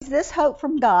this hope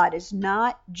from God is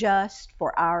not just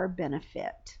for our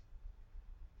benefit.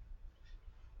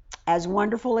 As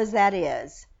wonderful as that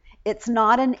is, it's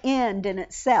not an end in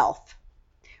itself.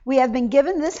 We have been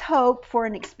given this hope for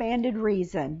an expanded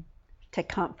reason, to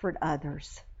comfort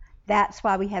others. That's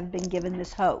why we have been given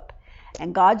this hope.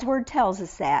 And God's word tells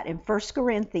us that in 2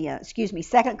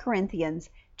 Corinthians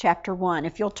chapter 1.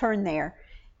 If you'll turn there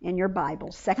in your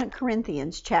Bible, 2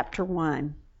 Corinthians chapter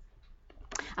 1.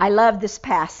 I love this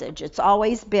passage. It's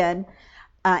always been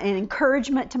an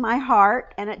encouragement to my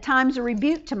heart, and at times a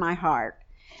rebuke to my heart.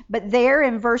 But there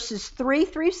in verses 3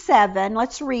 through 7,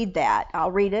 let's read that.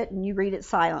 I'll read it and you read it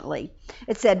silently.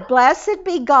 It said, "Blessed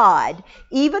be God,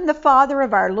 even the Father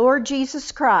of our Lord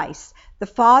Jesus Christ, the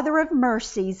Father of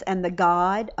mercies and the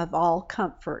God of all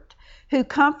comfort, who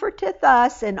comforteth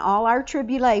us in all our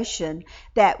tribulation,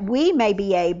 that we may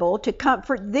be able to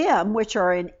comfort them which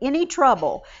are in any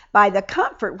trouble, by the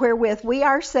comfort wherewith we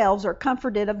ourselves are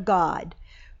comforted of God.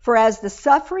 For as the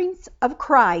sufferings of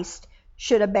Christ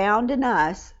abound in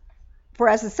us,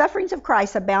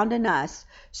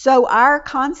 so our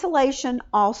consolation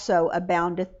also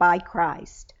aboundeth by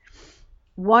Christ."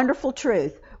 Wonderful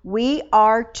truth. We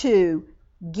are to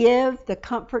give the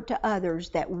comfort to others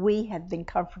that we have been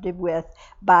comforted with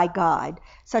by God.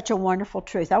 Such a wonderful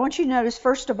truth. I want you to notice,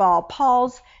 first of all,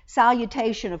 Paul's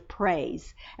salutation of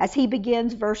praise. As he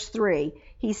begins verse 3,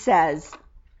 he says,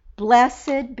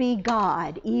 "Blessed be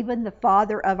God, even the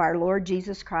Father of our Lord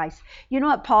Jesus Christ." You know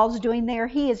what Paul's doing there?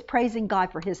 He is praising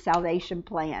God for his salvation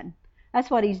plan.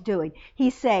 That's what he's doing.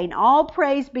 He's saying, all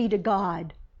praise be to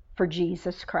God for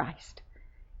Jesus Christ.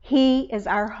 He is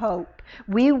our hope.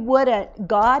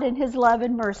 God in his love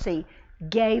and mercy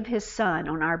gave his Son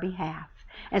on our behalf.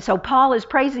 And so Paul is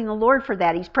praising the Lord for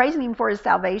that. He's praising him for his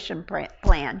salvation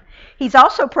plan. He's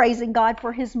also praising God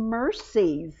for his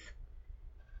mercies.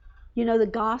 You know, the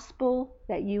gospel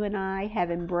that you and I have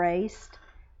embraced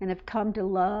and have come to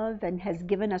love and has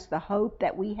given us the hope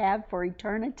that we have for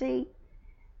eternity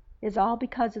is all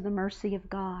because of the mercy of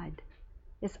God.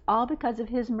 It's all because of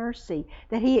his mercy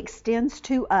that he extends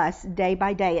to us day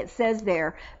by day. It says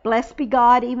there, "Blessed be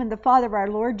God, even the Father of our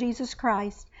Lord Jesus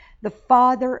Christ, the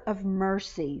Father of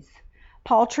mercies."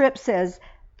 Paul Tripp says,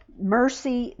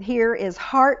 mercy here is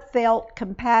heartfelt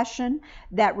compassion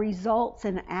that results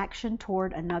in action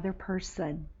toward another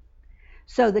person.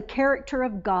 So the character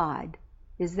of God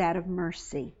is that of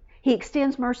mercy. He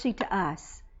extends mercy to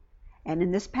us. And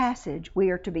in this passage, we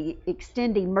are to be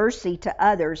extending mercy to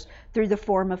others through the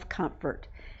form of comfort.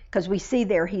 Because we see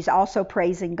there, he's also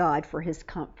praising God for his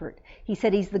comfort. He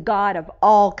said he's the God of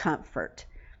all comfort.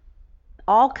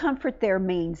 All comfort there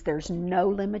means there's no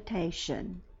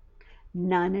limitation.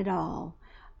 None at all.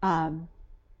 I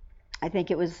think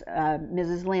it was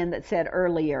Mrs. Lynn that said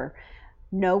earlier,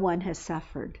 no one has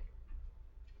suffered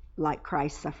like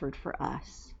Christ suffered for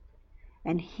us.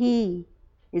 And he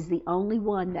is the only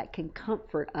one that can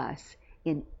comfort us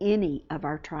in any of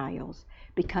our trials,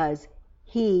 because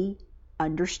he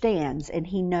understands and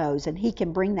he knows and he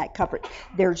can bring that comfort.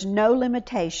 There's no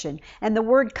limitation. And the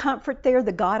word comfort there,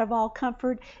 the God of all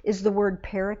comfort, is the word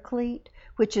paraclete,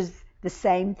 which is the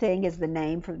same thing as the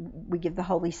name we give the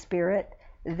Holy Spirit,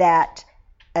 that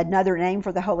another name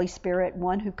for the Holy Spirit,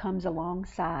 one who comes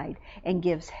alongside and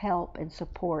gives help and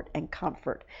support and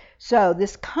comfort. So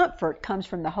this comfort comes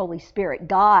from the Holy Spirit,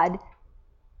 God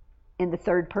in the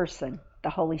third person, the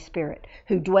Holy Spirit,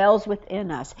 who dwells within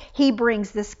us. He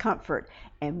brings this comfort,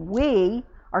 and we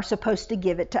are supposed to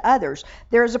give it to others.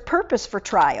 There is a purpose for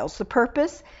trials. The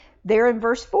purpose, there in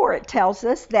verse 4, it tells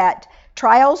us that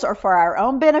trials are for our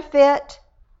own benefit,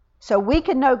 so we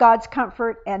can know God's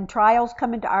comfort, and trials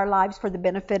come into our lives for the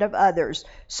benefit of others,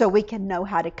 so we can know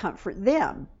how to comfort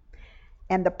them.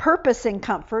 And the purpose in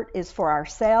comfort is for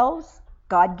ourselves.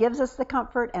 God gives us the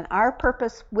comfort, and our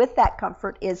purpose with that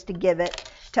comfort is to give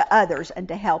it to others and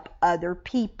to help other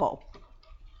people.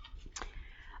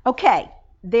 Okay,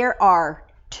 there are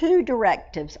 2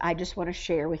 directives I just want to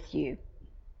share with you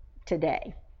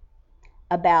today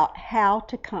about how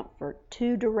to comfort.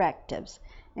 2 directives.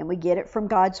 And we get it from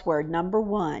God's Word. Number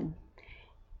 1,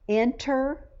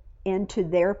 enter into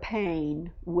their pain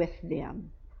with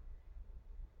them.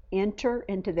 Enter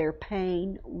into their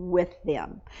pain with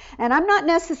them. And I'm not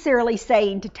necessarily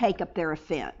saying to take up their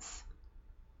offense,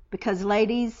 because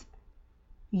ladies,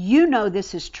 you know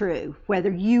this is true,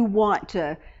 whether you want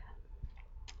to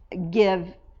give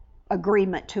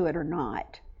agreement to it or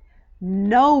not.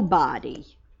 Nobody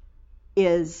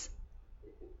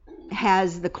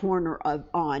has the corner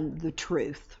on the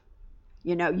truth.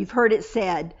 You know, you've heard it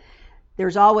said,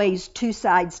 there's always 2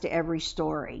 sides to every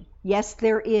story. Yes,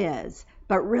 there is,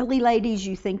 But really, ladies,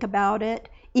 you think about it,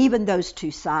 even those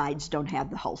two sides don't have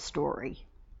the whole story.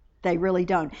 They really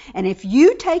don't. And if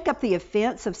you take up the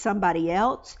offense of somebody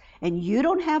else and you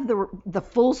don't have the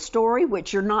full story,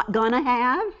 which you're not going to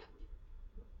have,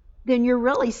 then you're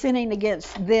really sinning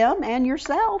against them and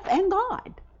yourself and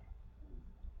God.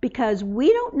 Because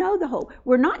we don't know the whole.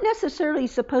 We're not necessarily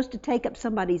supposed to take up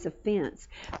somebody's offense,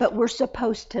 but we're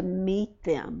supposed to meet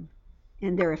them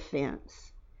in their offense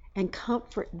and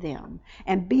comfort them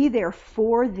and be there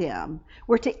for them.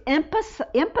 We're to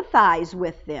empathize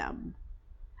with them.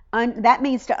 That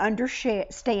means to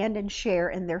understand and share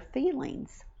in their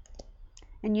feelings.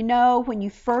 And you know, when you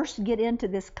first get into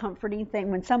this comforting thing,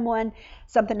 when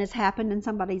something has happened in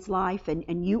somebody's life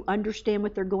and you understand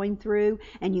what they're going through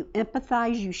and you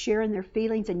empathize, you share in their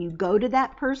feelings and you go to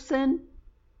that person,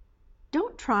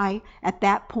 don't try at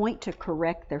that point to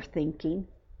correct their thinking.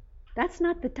 That's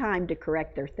not the time to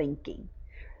correct their thinking.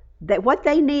 That what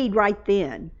they need right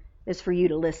then is for you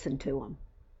to listen to them.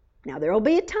 Now, there will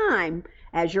be a time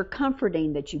as you're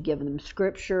comforting that you give them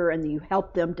scripture and you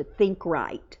help them to think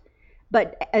right.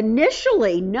 But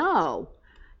initially, no.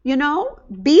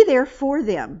 Be there for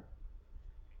them.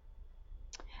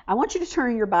 I want you to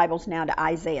turn your Bibles now to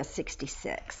Isaiah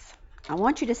 66. I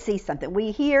want you to see something.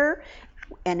 We hear,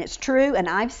 and it's true, and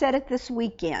I've said it this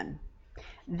weekend,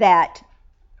 that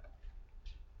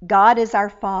God is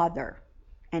our Father,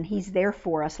 and He's there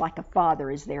for us like a father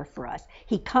is there for us.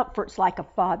 He comforts like a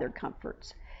father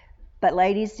comforts. But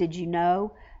ladies, did you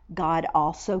know God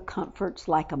also comforts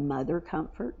like a mother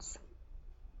comforts?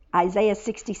 Isaiah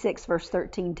 66 verse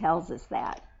 13 tells us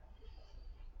that.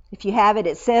 If you have it,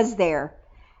 it says there,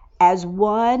 as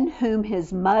one whom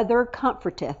his mother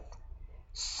comforteth,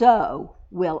 so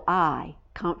will I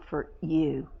comfort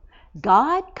you.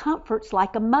 God comforts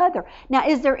like a mother. Now,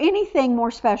 is there anything more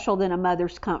special than a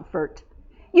mother's comfort?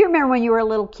 You remember when you were a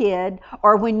little kid,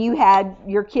 or when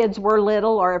your kids were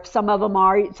little, or if some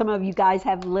of you guys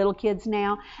have little kids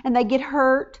now, and they get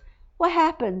hurt, what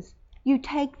happens? You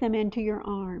take them into your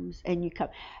arms and you come.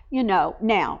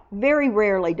 Now, very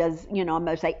rarely does, a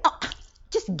mother say, oh,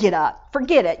 just get up,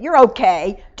 forget it, you're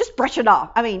okay, just brush it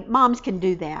off. I mean, moms can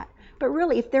do that. But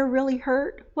really, if they're really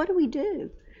hurt, what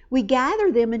do? We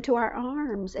gather them into our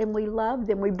arms and we love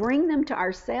them. We bring them to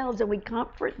ourselves and we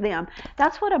comfort them.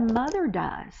 That's what a mother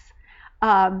does.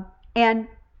 And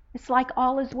it's like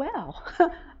all is well.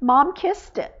 Mom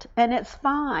kissed it and it's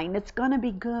fine. It's going to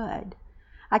be good.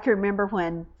 I can remember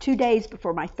when 2 days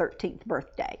before my 13th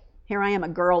birthday, here I am, a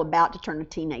girl about to turn a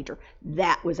teenager.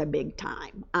 That was a big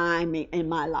time. I mean, in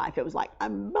my life, it was like,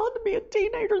 I'm about to be a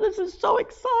teenager. This is so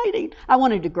exciting. I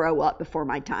wanted to grow up before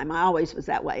my time. I always was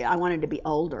that way. I wanted to be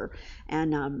older.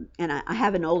 And I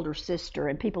have an older sister,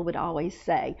 and people would always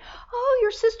say, oh,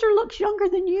 your sister looks younger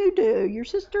than you do. Your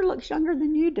sister looks younger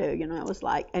than you do. It was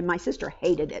like, and my sister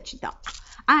hated it. She thought,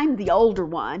 I'm the older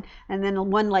one. And then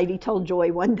one lady told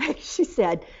Joy one day, she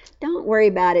said, don't worry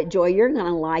about it, Joy. You're going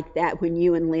to like that when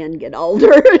you and Lynn get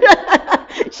older.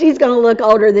 She's going to look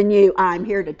older than you. I'm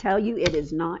here to tell you it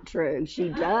is not true. She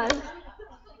does.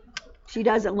 She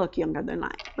doesn't look younger than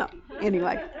I. Well,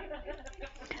 anyway.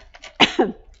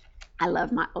 I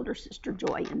love my older sister,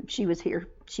 Joy, and she was here.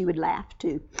 She would laugh,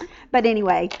 too. But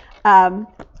anyway,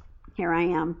 here I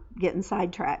am getting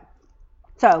sidetracked.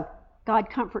 So, God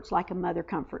comforts like a mother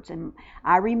comforts. And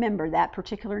I remember that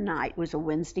particular night was a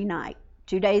Wednesday night,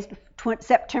 2 days before,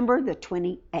 September the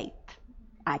 28th.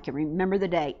 I can remember the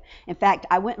date. In fact,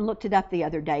 I went and looked it up the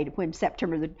other day when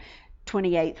September the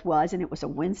 28th was, and it was a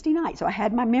Wednesday night. So I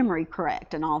had my memory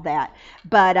correct and all that.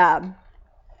 But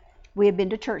we had been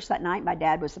to church that night. My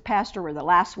dad was the pastor. We're the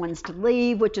last ones to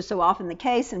leave, which is so often the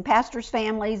case in pastors'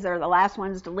 families. They're the last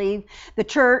ones to leave the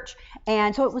church.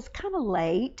 And so it was kind of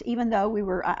late, even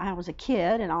though I was a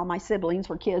kid and all my siblings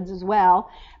were kids as well.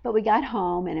 But we got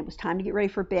home and it was time to get ready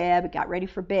for bed. We got ready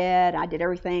for bed. I did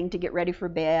everything to get ready for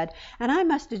bed. And I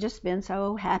must have just been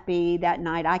so happy that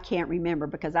night. I can't remember,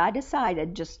 because I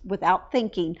decided, just without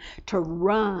thinking, to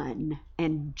run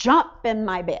and jump in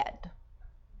my bed.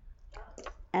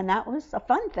 And that was a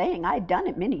fun thing. I had done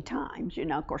it many times.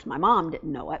 Of course, my mom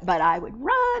didn't know it, but I would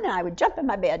run and I would jump in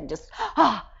my bed and just,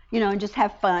 and just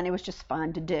have fun. It was just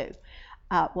fun to do.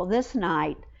 Well, this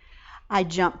night, I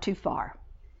jumped too far.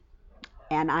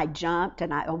 And I jumped,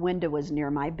 and a window was near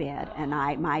my bed, and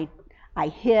I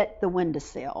hit the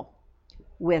windowsill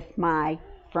with my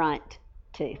front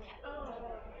tooth.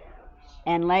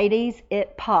 And ladies,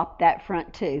 it popped that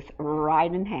front tooth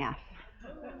right in half.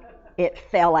 It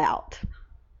fell out.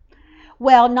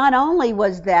 Well, not only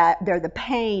was there the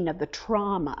pain of the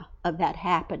trauma of that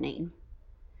happening,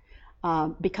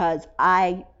 because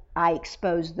I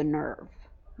exposed the nerve.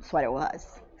 That's what it was.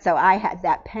 So I had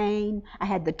that pain. I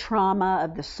had the trauma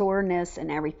of the soreness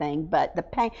and everything. But the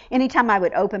pain, anytime I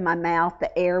would open my mouth,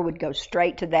 the air would go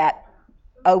straight to that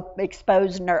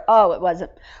exposed nerve. Oh, it wasn't.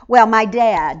 Well, my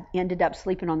dad ended up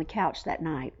sleeping on the couch that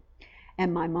night.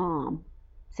 And my mom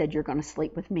said, "You're going to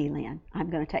sleep with me, Lynn. I'm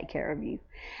going to take care of you."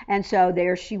 And so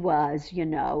there she was,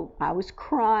 I was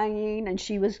crying, and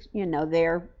she was,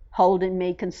 there holding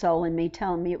me, consoling me,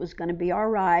 telling me it was going to be all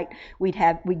right. We'd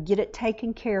get it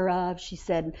taken care of. She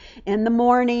said, "In the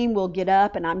morning, we'll get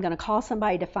up, and I'm going to call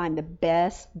somebody to find the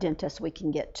best dentist we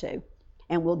can get to.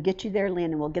 And we'll get you there,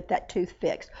 Lynn, and we'll get that tooth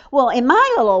fixed." Well, in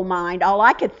my little mind, all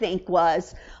I could think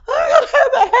was, I'm going to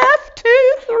have a half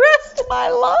tooth the rest of my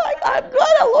life. I'm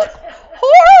going to look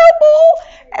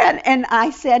horrible. And I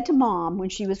said to Mom, when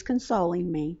she was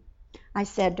consoling me, I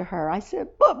said to her,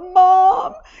 "But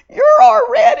Mom, you're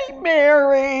already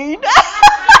married."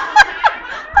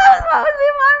 That's what was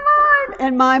in my mind.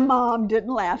 And my mom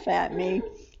didn't laugh at me.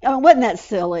 Wasn't that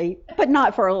silly? But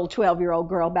not for a little 12-year-old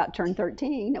girl about to turn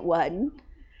 13. It wasn't.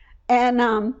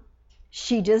 And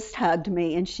she just hugged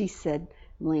me and she said,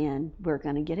 "Lynn, we're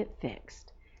going to get it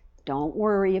fixed. Don't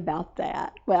worry about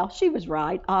that." Well, she was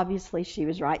right. Obviously, she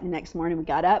was right. The next morning we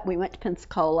got up. We went to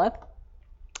Pensacola.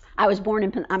 I'm a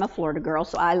Florida girl,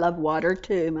 so I love water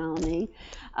too, Melanie.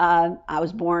 I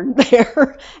was born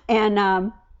there.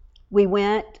 And we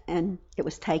went and it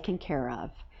was taken care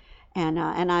of. And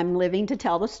I'm living to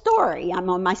tell the story. I'm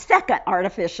on my second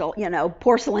artificial,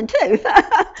 porcelain tooth.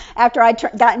 After I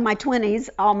got in my 20s,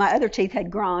 all my other teeth had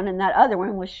grown, and that other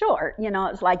one was short.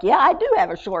 It's like, yeah, I do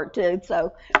have a short tooth,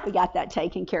 so we got that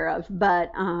taken care of.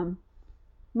 But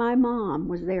my mom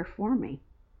was there for me.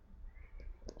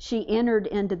 She entered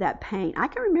into that pain. I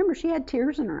can remember she had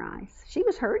tears in her eyes. She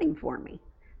was hurting for me.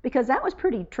 Because that was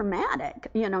pretty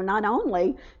traumatic. Not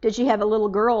only did she have a little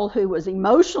girl who was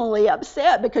emotionally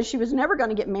upset because she was never going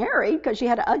to get married because she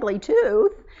had an ugly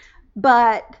tooth,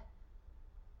 but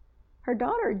her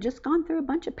daughter had just gone through a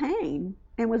bunch of pain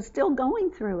and was still going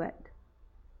through it.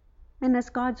 And as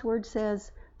God's word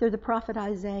says through the prophet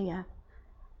Isaiah,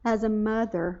 as a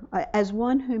mother, as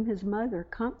one whom his mother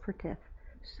comforteth,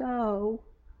 so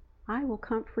I will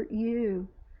comfort you.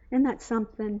 Isn't that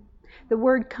something? The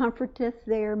word comforteth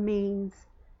there means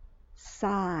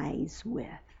sighs with.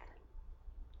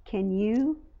 Can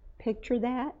you picture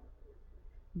that?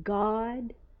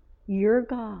 God, your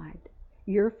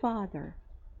Father,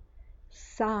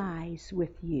 sighs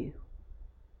with you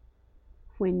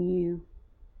when you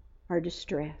are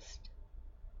distressed,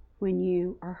 when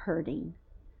you are hurting,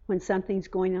 when something's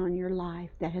going on in your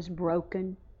life that has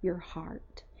broken your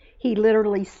heart. He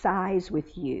literally sighs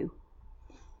with you.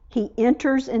 He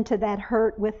enters into that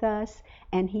hurt with us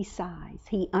and he sighs.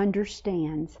 He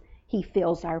understands. He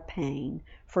feels our pain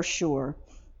for sure.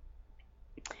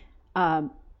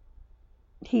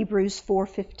 Hebrews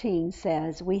 4:15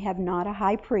 says, "We have not a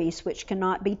high priest which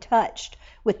cannot be touched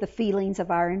with the feelings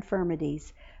of our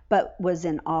infirmities, but was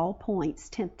in all points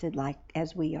tempted like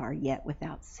as we are, yet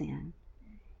without sin."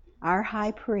 Our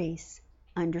high priest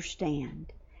understands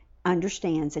and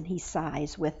he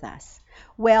sighs with us.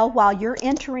 Well, while you're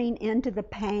entering into the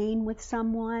pain with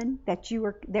someone that you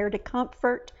are there to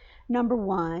comfort, number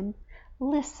one,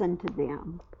 listen to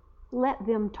them. Let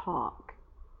them talk.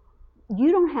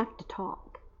 You don't have to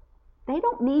talk. They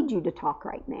don't need you to talk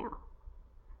right now.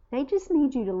 They just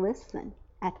need you to listen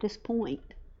at this point.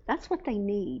 That's what they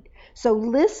need. So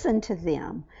listen to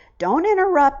them. Don't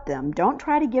interrupt them. Don't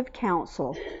try to give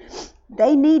counsel.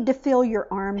 They need to feel your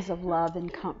arms of love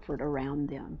and comfort around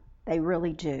them. They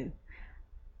really do.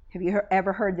 Have you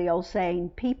ever heard the old saying,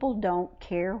 people don't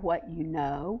care what you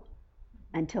know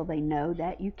until they know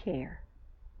that you care?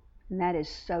 And that is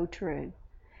so true.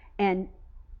 And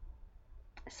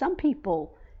some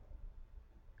people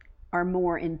are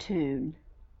more in tune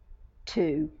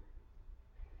to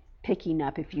picking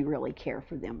up if you really care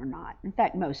for them or not. In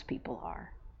fact, most people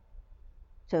are.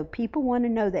 So people want to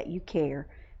know that you care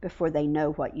before they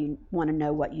want to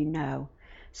know what you know.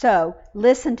 So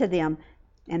listen to them.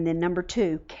 And then number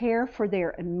two, care for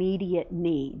their immediate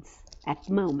needs at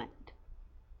the moment.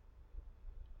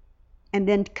 And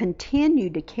then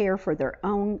continue to care for their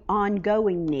own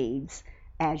ongoing needs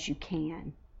as you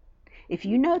can. If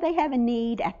you know they have a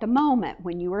need at the moment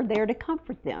when you are there to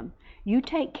comfort them, you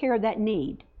take care of that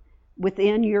need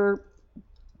within your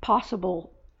possibility,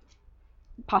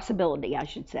 I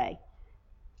should say.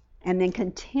 And then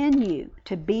continue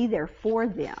to be there for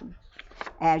them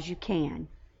as you can.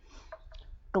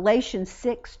 Galatians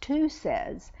 6:2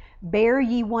 says, "Bear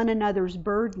ye one another's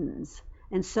burdens,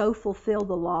 and so fulfill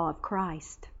the law of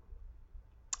Christ."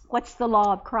 What's the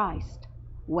law of Christ?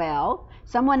 Well,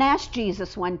 someone asked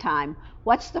Jesus one time,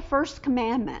 what's the first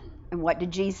commandment? And what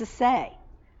did Jesus say?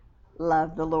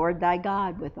 Love the Lord thy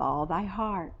God with all thy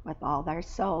heart, with all thy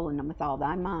soul, and with all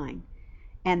thy mind.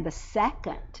 And the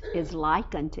second is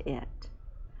like unto it.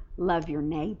 Love your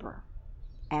neighbor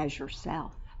as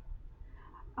yourself.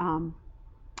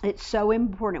 It's so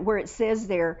important. Where it says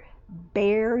there,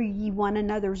 bear ye one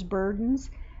another's burdens,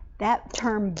 that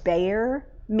term bear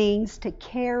means to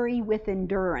carry with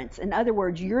endurance. In other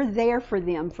words, you're there for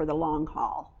them for the long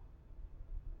haul.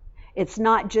 It's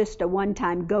not just a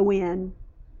one-time go in,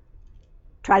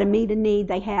 try to meet a need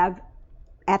they have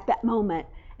at that moment,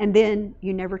 and then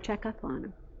you never check up on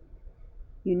them.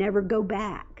 You never go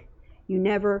back. You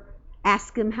never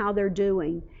ask them how they're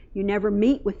doing. You never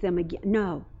meet with them again.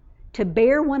 No. To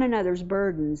bear one another's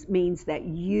burdens means that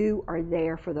you are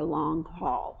there for the long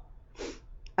haul.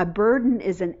 A burden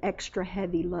is an extra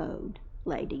heavy load,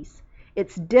 ladies.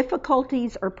 It's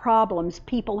difficulties or problems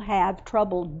people have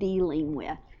trouble dealing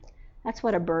with. That's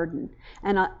what a burden.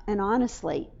 And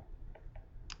honestly,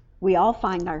 we all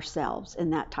find ourselves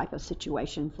in that type of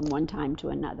situation from one time to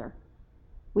another.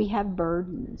 We have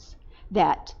burdens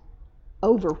that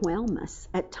overwhelm us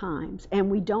at times, and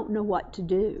we don't know what to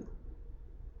do.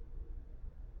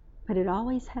 But it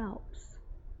always helps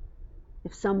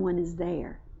if someone is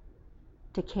there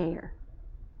to care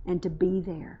and to be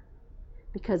there.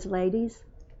 Because, ladies,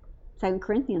 2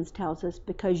 Corinthians tells us,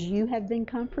 because you have been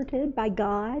comforted by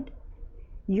God,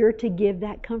 you're to give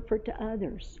that comfort to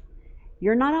others.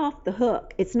 You're not off the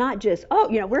hook. It's not just,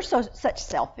 we're such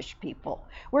selfish people.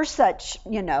 We're such,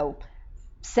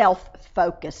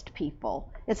 self-focused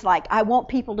people. It's like, I want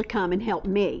people to come and help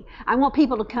me. I want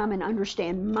people to come and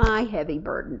understand my heavy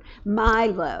burden, my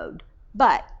load.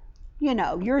 But,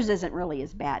 yours isn't really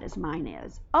as bad as mine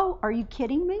is. Oh, are you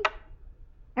kidding me?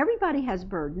 Everybody has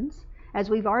burdens. As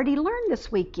we've already learned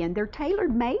this weekend, they're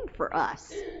tailor-made for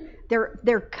us.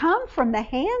 They're come from the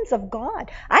hands of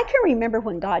God. I can remember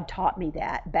when God taught me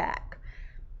that back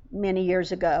many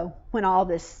years ago, when all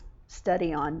this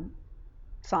study on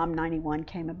Psalm 91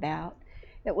 came about.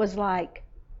 It was like,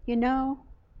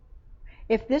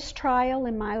 if this trial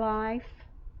in my life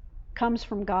comes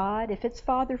from God, if it's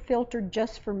Father filtered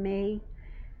just for me,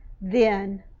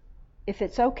 then if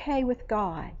it's okay with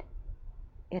God,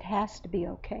 it has to be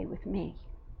okay with me.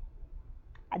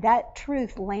 That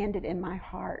truth landed in my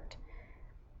heart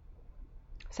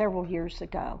several years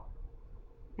ago.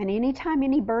 And anytime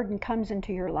any burden comes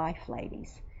into your life,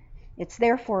 ladies, it's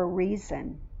there for a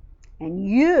reason. And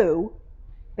you,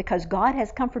 because God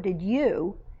has comforted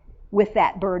you with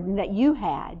that burden that you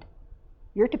had,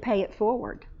 you're to pay it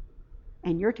forward.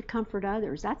 And you're to comfort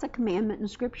others. That's a commandment in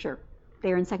Scripture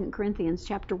there in 2 Corinthians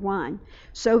chapter 1.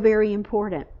 So very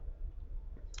important.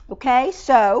 Okay,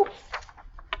 so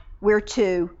we're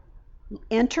to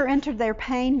enter into their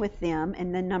pain with them.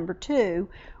 And then number 2,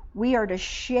 we are to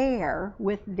share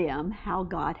with them how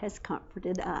God has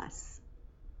comforted us.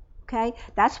 Okay,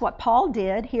 that's what Paul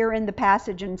did here in the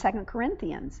passage in 2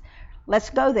 Corinthians. Let's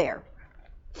go there.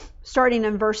 Starting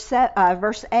in verse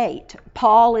 8,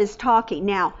 Paul is talking.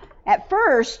 Now, at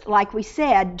first, like we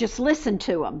said, just listen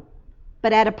to him.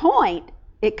 But at a point,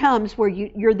 it comes where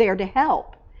you're there to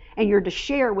help. And you're to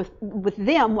share with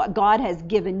them what God has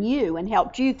given you and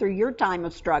helped you through your time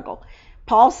of struggle.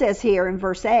 Paul says here in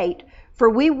verse 8, for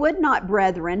we would not,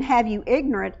 brethren, have you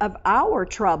ignorant of our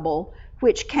trouble,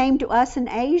 which came to us in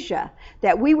Asia,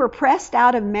 that we were pressed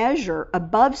out of measure,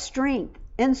 above strength,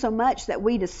 insomuch that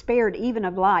we despaired even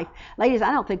of life. Ladies,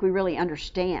 I don't think we really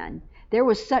understand. There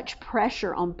was such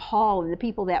pressure on Paul and the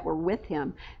people that were with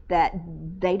him that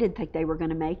they didn't think they were going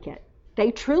to make it.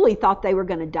 They truly thought they were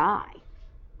going to die.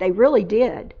 They really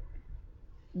did.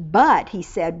 But, he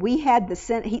said, we had the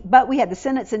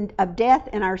sentence of death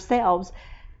in ourselves.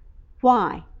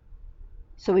 Why?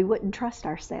 So we wouldn't trust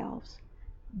ourselves,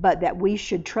 but that we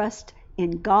should trust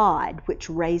in God, which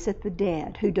raiseth the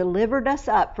dead, who delivered us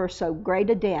up for so great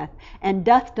a death, and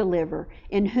doth deliver,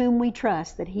 in whom we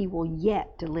trust that he will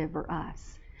yet deliver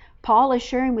us. Paul is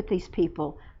sharing with these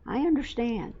people, I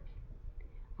understand.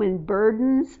 When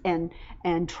burdens and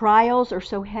trials are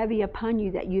so heavy upon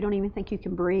you that you don't even think you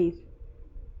can breathe.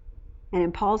 And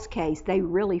in Paul's case, they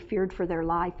really feared for their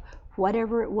life,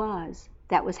 whatever it was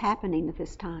that was happening at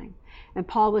this time. And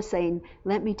Paul was saying,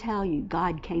 let me tell you,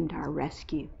 God came to our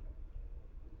rescue.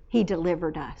 He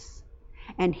delivered us.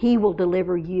 And he will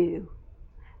deliver you.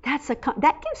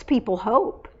 That gives people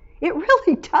hope. It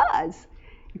really does.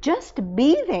 Just to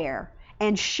be there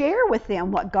and share with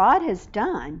them what God has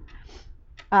done.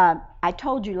 I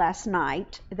told you last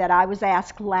night that I was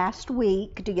asked last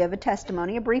week to give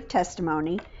a brief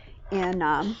testimony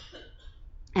in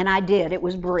And I did. It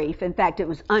was brief. In fact, it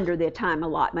was under the time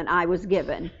allotment I was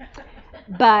given.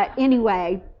 But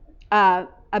anyway,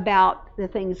 about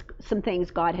some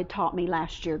things God had taught me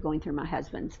last year going through my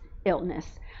husband's illness.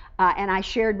 And I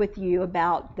shared with you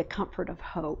about the comfort of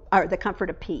hope, or the comfort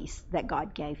of peace that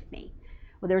God gave me.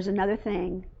 Well, there's another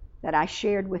thing that I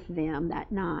shared with them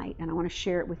that night, and I want to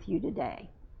share it with you today.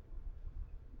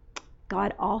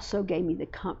 God also gave me the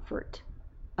comfort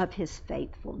of his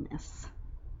faithfulness.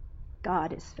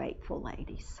 God is faithful,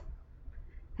 ladies.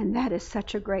 And that is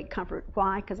such a great comfort.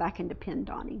 Why? Because I can depend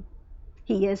on him.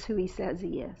 He is who he says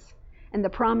he is. And the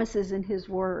promises in his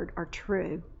word are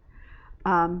true.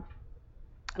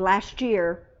 Last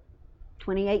year,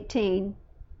 2018,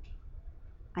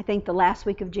 I think the last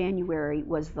week of January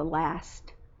was the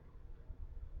last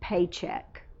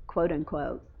paycheck, quote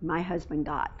unquote, my husband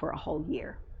got for a whole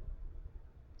year.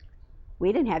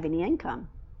 We didn't have any income.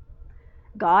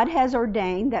 God has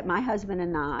ordained that my husband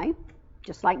and I,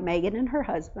 just like Megan and her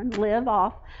husband, live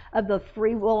off of the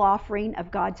free will offering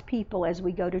of God's people as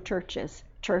we go to churches,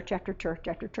 church after church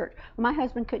after church. Well, my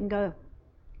husband couldn't go.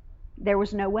 There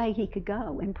was no way he could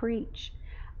go and preach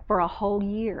for a whole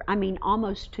year. I mean,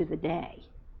 almost to the day,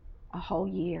 a whole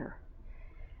year.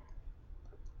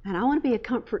 And I want to be a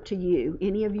comfort to you,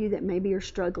 any of you that maybe are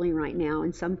struggling right now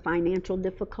in some financial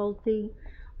difficulty,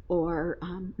 or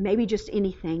maybe just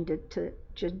anything to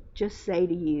just say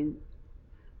to you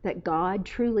that God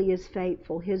truly is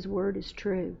faithful. His word is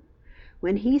true.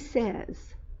 When he says,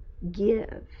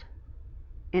 give,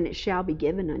 and it shall be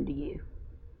given unto you,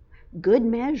 good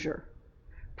measure,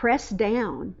 pressed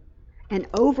down and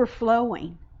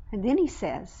overflowing. And then he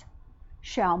says,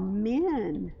 shall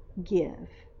men give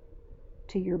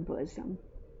to your bosom.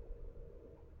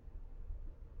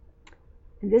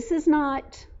 And this is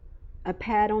not a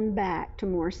pat on the back to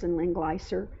Morris and Lynn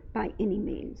Gleiser by any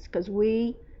means, because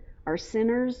we are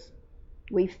sinners.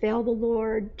 We fail the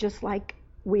Lord just like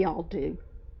we all do.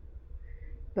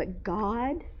 But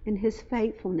God, in his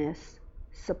faithfulness,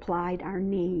 supplied our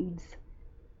needs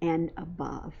and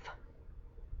above,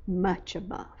 much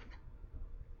above.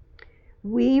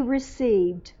 We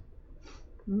received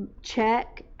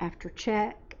check after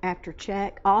check after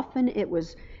check. Often it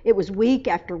was week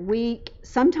after week.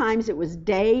 Sometimes it was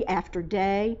day after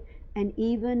day. And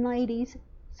even, ladies,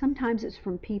 sometimes it's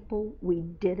from people we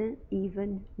didn't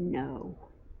even know.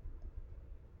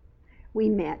 We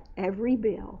met every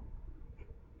bill.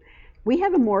 We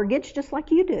have a mortgage just like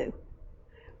you do.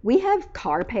 We have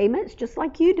car payments just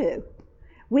like you do.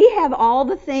 We have all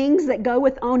the things that go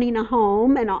with owning a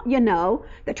home and,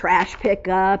 the trash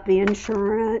pickup, the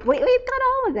insurance. We've got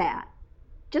all of that,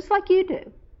 just like you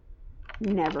do.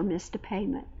 Never missed a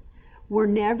payment. We're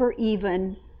never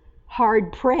even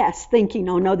hard pressed thinking,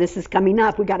 oh no, this is coming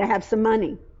up. We got to have some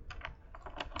money.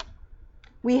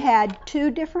 We had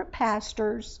 2 different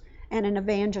pastors and an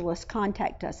evangelist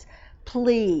contact us.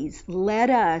 Please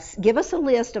give us a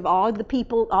list of all the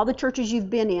people, all the churches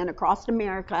you've been in across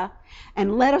America,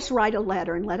 and let us write a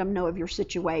letter and let them know of your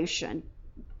situation.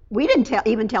 We didn't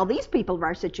even tell these people of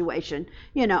our situation.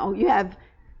 You have,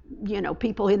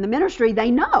 people in the ministry, they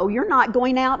know you're not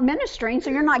going out ministering, so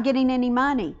you're not getting any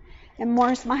money. And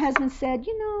Morris, my husband, said,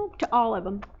 to all of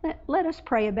them, let us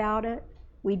pray about it.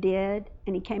 We did,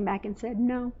 and he came back and said,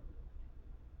 no,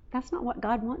 that's not what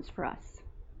God wants for us.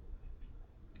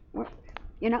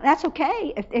 That's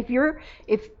okay if you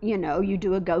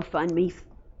do a GoFundMe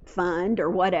fund or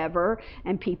whatever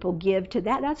and people give to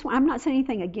that. That's why I'm not saying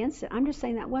anything against it. I'm just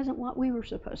saying that wasn't what we were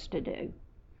supposed to do.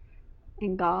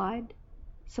 And God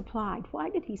supplied. Why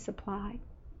did he supply?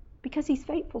 Because he's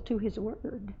faithful to his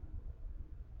word.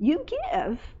 You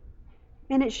give,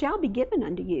 and it shall be given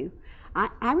unto you.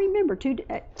 I remember 2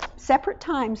 separate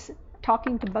times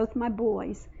talking to both my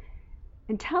boys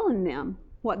and telling them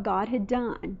what God had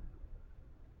done.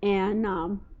 And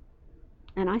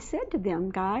I said to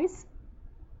them, guys,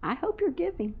 I hope you're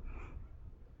giving.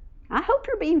 I hope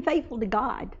you're being faithful to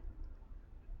God,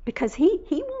 because he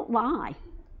won't lie.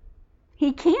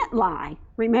 He can't lie.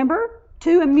 Remember,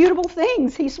 2 immutable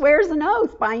things. He swears an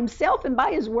oath by himself and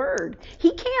by his word.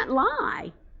 He can't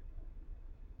lie.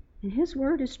 And his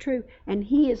word is true, and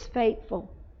he is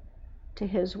faithful to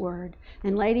his word.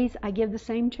 And ladies, I give the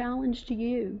same challenge to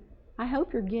you. I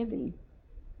hope you're giving.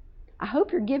 I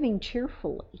hope you're giving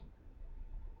cheerfully,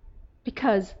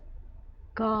 because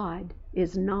God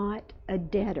is not a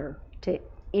debtor to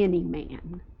any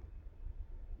man.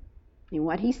 And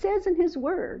what he says in his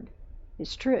word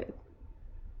is true.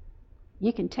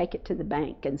 You can take it to the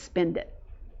bank and spend it.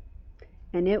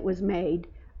 And it was made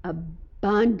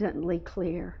abundantly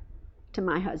clear to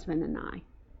my husband and I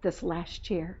this last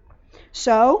year.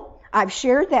 So I've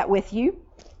shared that with you.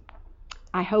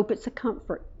 I hope it's a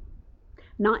comfort.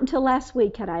 Not until last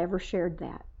week had I ever shared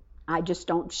that. I just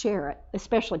don't share it,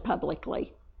 especially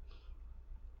publicly.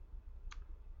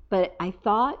 But I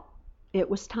thought it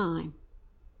was time.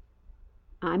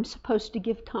 I'm supposed to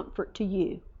give comfort to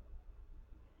you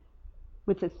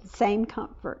with the same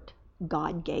comfort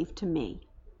God gave to me.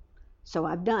 So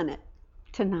I've done it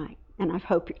tonight, and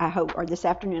or this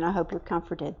afternoon, I hope you're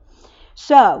comforted.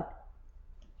 So,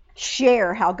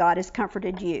 share how God has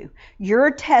comforted you. Your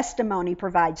testimony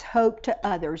provides hope to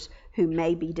others who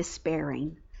may be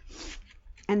despairing.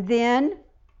 And then,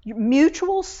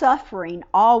 mutual suffering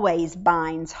always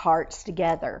binds hearts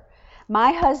together.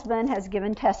 My husband has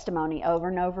given testimony over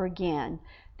and over again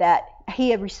that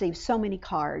he had received so many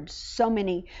cards, so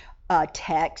many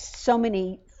texts, so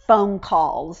many phone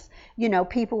calls. You know,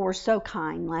 people were so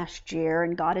kind last year,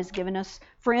 and God has given us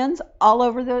friends all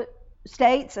over the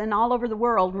states and all over the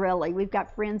world, really. We've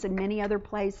got friends in many other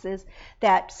places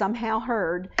that somehow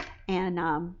heard, and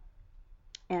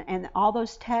all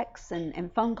those texts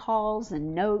and phone calls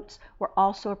and notes were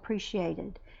also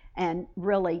appreciated and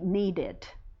really needed.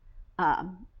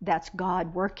 That's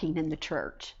God working in the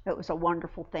church. It was a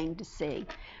wonderful thing to see.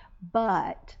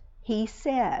 But he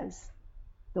says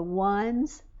the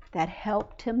ones that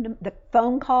helped him, the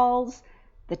phone calls,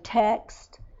 the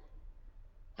text,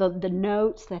 the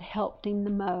notes that helped him the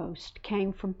most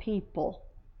came from people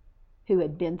who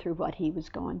had been through what he was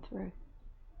going through.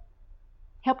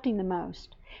 Helped him the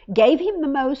most. Gave him the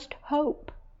most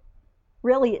hope.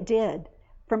 Really, it did.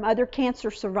 From other cancer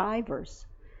survivors.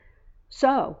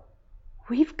 So,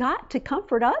 we've got to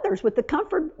comfort others with the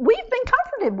comfort we've been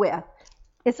comforted with.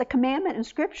 It's a commandment in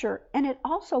Scripture, and it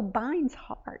also binds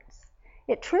hearts.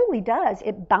 It truly does.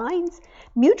 It binds,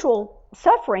 mutual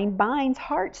suffering binds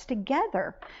hearts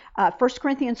together. 1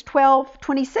 Corinthians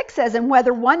 12:26 says, and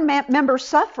whether one member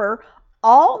suffer,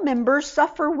 all members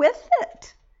suffer with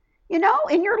it. You know,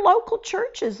 in your local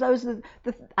churches, those are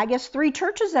I guess 3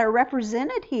 churches that are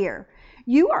represented here.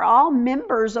 You are all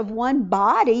members of one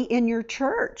body in your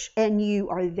church, and you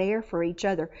are there for each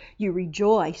other. You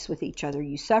rejoice with each other.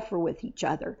 You suffer with each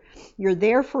other. You're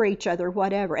there for each other,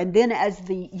 whatever. And then as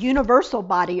the universal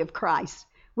body of Christ,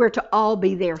 we're to all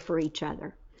be there for each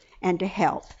other and to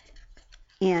help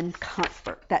in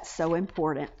comfort. That's so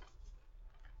important.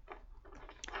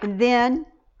 And then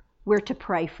we're to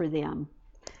pray for them.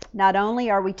 Not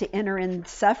only are we to enter in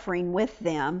suffering with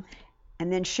them,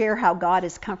 and then share how God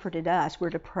has comforted us, we're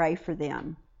to pray for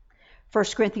them.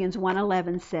 1 Corinthians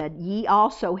 1:11 said, ye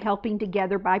also helping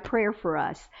together by prayer for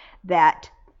us,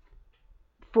 that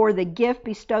for the gift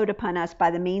bestowed upon us by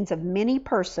the means of many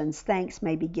persons, thanks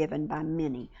may be given by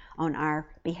many on our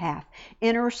behalf.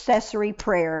 Intercessory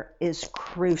prayer is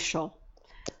crucial.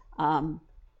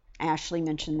 Ashley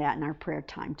mentioned that in our prayer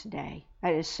time today.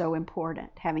 That is so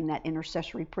important, having that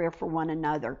intercessory prayer for one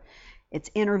another. It's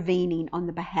intervening on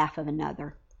the behalf of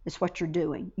another. It's what you're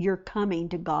doing. You're coming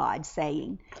to God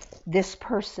saying, this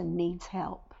person needs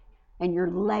help. And you're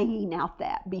laying out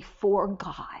that before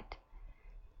God.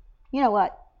 You know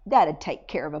what? That'd take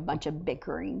care of a bunch of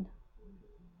bickering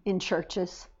in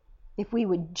churches. If we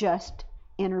would just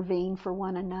intervene for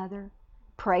one another,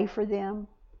 pray for them.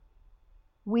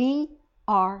 We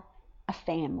are a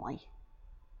family.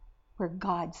 We're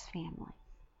God's family.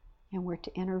 And we're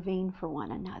to intervene for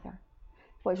one another.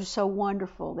 It was so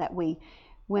wonderful that we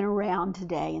went around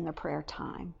today in the prayer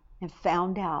time and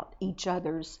found out each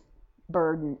other's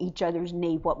burden, each other's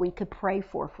need, what we could pray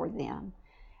for them.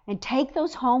 And take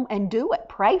those home and do it.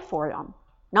 Pray for them.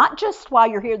 Not just while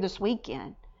you're here this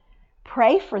weekend.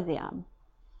 Pray for them.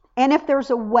 And if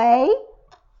there's a way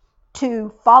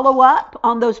to follow up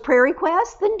on those prayer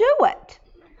requests, then do it.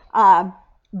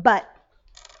 But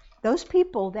those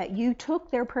people that you took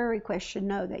their prayer requests should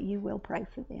know that you will pray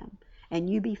for them. And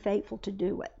you be faithful to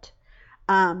do it.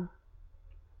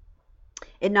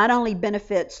 It not only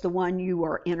benefits the one you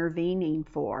are interceding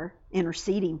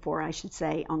for, I should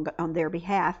say, on their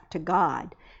behalf to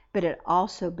God, but it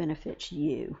also benefits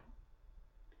you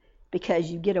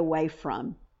because you get away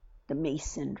from the me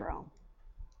syndrome.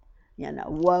 You know,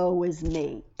 woe is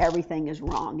me. Everything is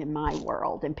wrong in my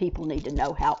world, and people need to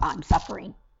know how I'm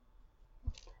suffering.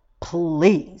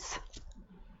 Please.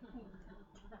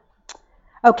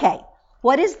 Okay.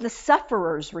 What is the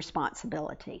sufferer's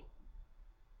responsibility?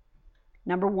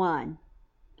 Number 1,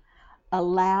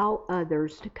 allow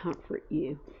others to comfort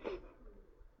you.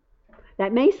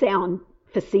 That may sound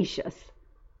facetious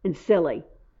and silly,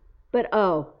 but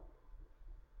so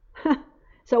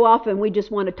often we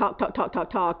just want to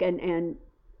talk, and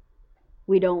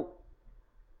we don't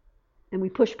And we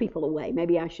push people away.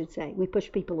 Maybe I should say, we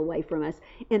push people away from us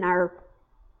in our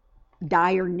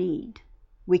dire need.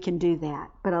 We can do that.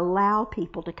 But allow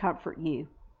people to comfort you.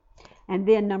 And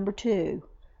then number 2,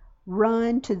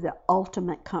 run to the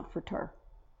ultimate comforter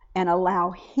and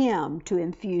allow him to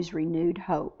infuse renewed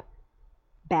hope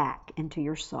back into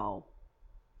your soul.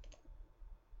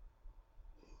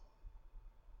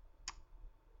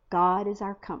 God is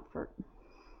our comfort.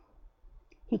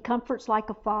 He comforts like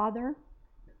a father,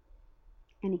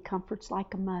 and he comforts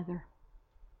like a mother.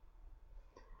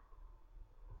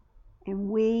 And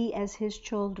we, as his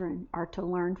children, are to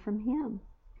learn from him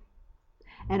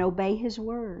and obey his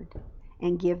word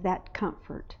and give that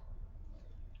comfort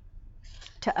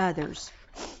to others.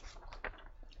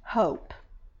 Hope.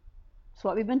 It's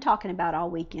what we've been talking about all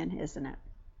weekend, isn't it?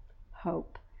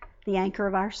 Hope. The anchor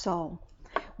of our soul.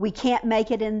 We can't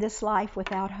make it in this life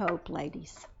without hope,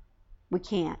 ladies. We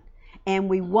can't. And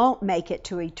we won't make it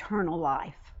to eternal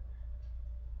life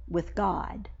with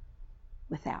God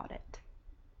without it.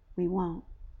 We won't.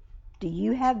 Do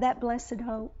you have that blessed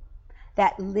hope?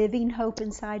 That living hope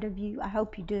inside of you? I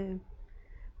hope you do.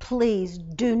 Please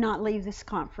do not leave this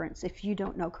conference if you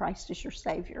don't know Christ as your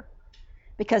Savior.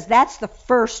 Because that's the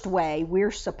first way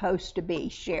we're supposed to be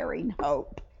sharing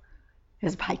hope,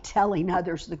 is by telling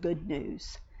others the good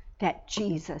news that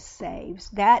Jesus saves.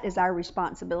 That is our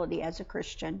responsibility as a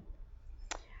Christian.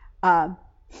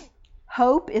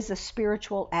 Hope is a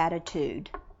spiritual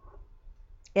attitude.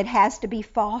 It has to be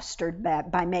fostered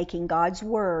by making God's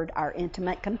Word our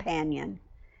intimate companion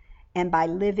and by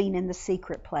living in the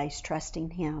secret place, trusting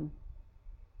him,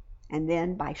 and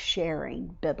then by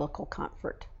sharing biblical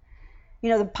comfort. You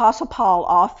know, the Apostle Paul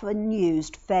often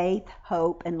used faith,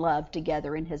 hope, and love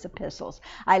together in his epistles.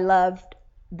 I loved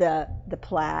the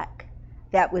plaque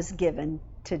that was given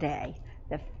today,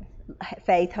 the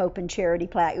faith, hope, and charity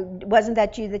plaque. Wasn't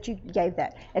that you gave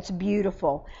that? It's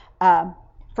beautiful. 1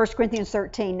 Corinthians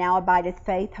 13, now abideth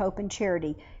faith, hope, and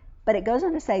charity. But it goes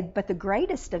on to say, but the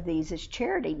greatest of these is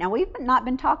charity. Now, we have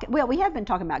been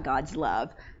talking about God's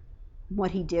love, what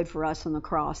he did for us on the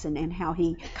cross, and how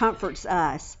he comforts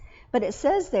us. But it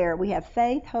says there, we have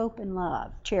faith, hope, and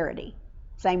love, charity,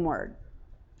 same word.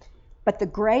 But the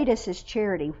greatest is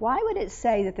charity. Why would it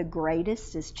say that the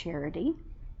greatest is charity?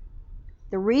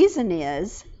 The reason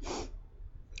is,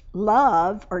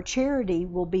 love or charity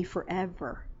will be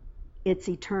forever. It's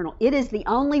eternal. It is the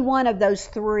only one of those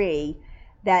three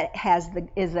that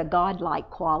is a godlike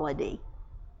quality.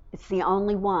 It's the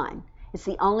only one. It's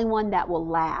the only one that will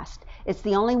last. It's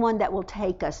the only one that will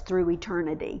take us through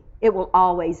eternity. It will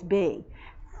always be.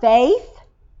 Faith,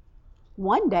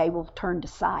 one day will turn to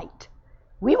sight.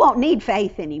 We won't need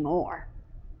faith anymore,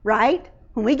 right?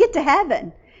 When we get to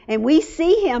heaven and we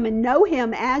see him and know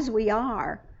him as we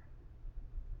are,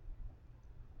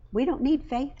 we don't need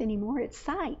faith anymore. It's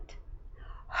sight.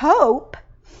 Hope,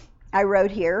 I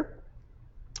wrote here,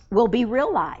 will be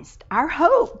realized. Our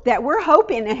hope that we're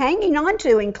hoping and hanging on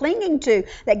to and clinging to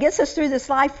that gets us through this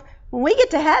life, when we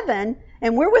get to heaven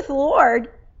and we're with the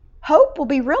Lord, hope will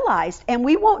be realized and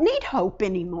we won't need hope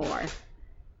anymore.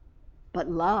 But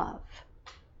love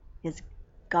is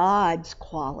God's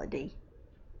quality.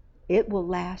 It will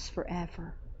last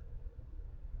forever.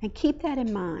 And keep that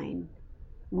in mind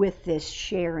with this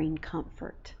sharing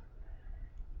comfort.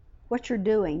 What you're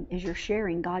doing is you're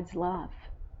sharing God's love.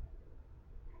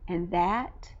 And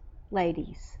that,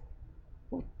 ladies,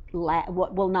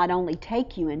 will not only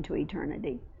take you into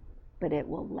eternity, but it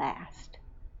will last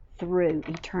through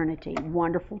eternity.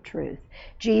 Wonderful truth.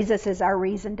 Jesus is our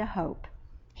reason to hope.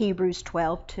 Hebrews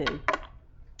 12:2.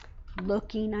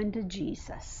 Looking unto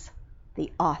Jesus,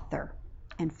 the author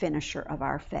and finisher of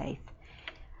our faith.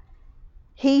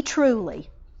 He truly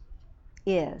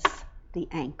is the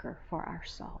anchor for our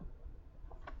soul.